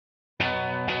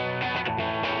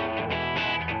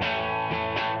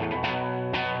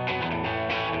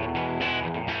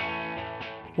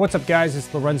What's up guys,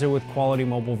 it's Lorenzo with Quality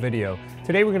Mobile Video.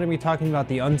 Today we're going to be talking about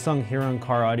the unsung hero in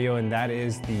car audio, and that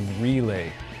is the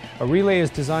relay. A relay is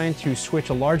designed to switch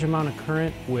a large amount of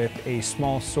current with a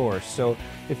small source. So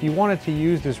if you wanted to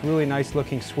use this really nice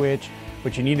looking switch,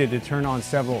 but you needed to turn on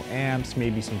several amps,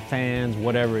 maybe some fans,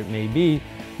 whatever it may be,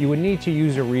 you would need to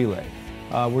use a relay.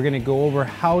 We're going to go over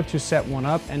how to set one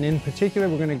up, and in particular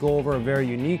we're going to go over a very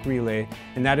unique relay,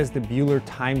 and that is the Buhler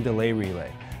time delay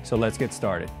relay. So let's get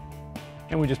started.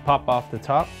 And we just pop off the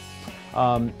top.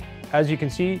 As you can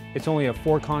see, it's only a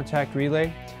 4-contact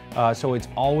relay, so it's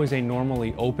always a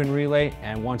normally open relay,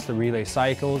 and once the relay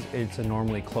cycles, it's a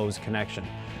normally closed connection.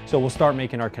 So we'll start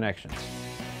making our connections.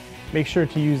 Make sure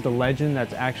to use the legend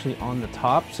that's actually on the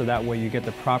top, so that way you get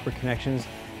the proper connections.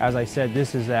 As I said,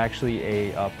 this is actually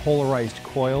a polarized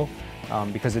coil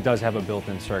because it does have a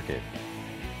built-in circuit.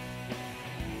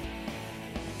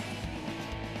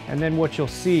 And then what you'll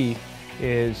see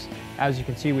is, as you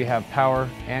can see, we have power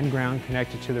and ground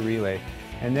connected to the relay,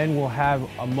 and then we'll have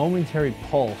a momentary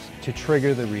pulse to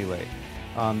trigger the relay.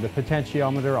 The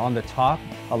potentiometer on the top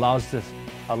allows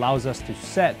us to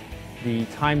set the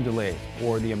time delay,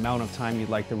 or the amount of time you'd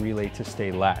like the relay to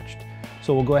stay latched.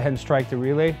 So we'll go ahead and strike the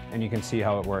relay and you can see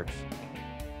how it works.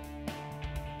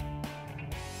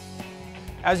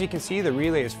 As you can see, the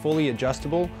relay is fully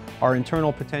adjustable. Our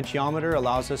internal potentiometer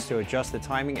allows us to adjust the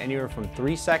timing anywhere from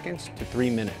 3 seconds to 3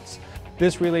 minutes.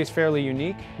 This relay is fairly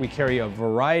unique. We carry a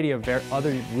variety of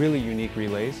other really unique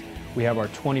relays. We have our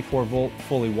 24-volt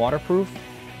fully waterproof.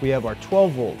 We have our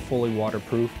 12-volt fully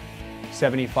waterproof,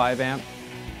 75 amp,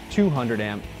 200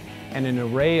 amp, and an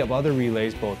array of other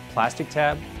relays, both plastic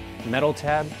tab, metal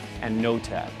tab, and no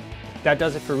tab. That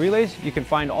does it for relays. You can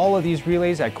find all of these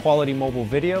relays at Quality Mobile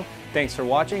Video. Thanks for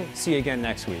watching. See you again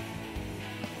next week.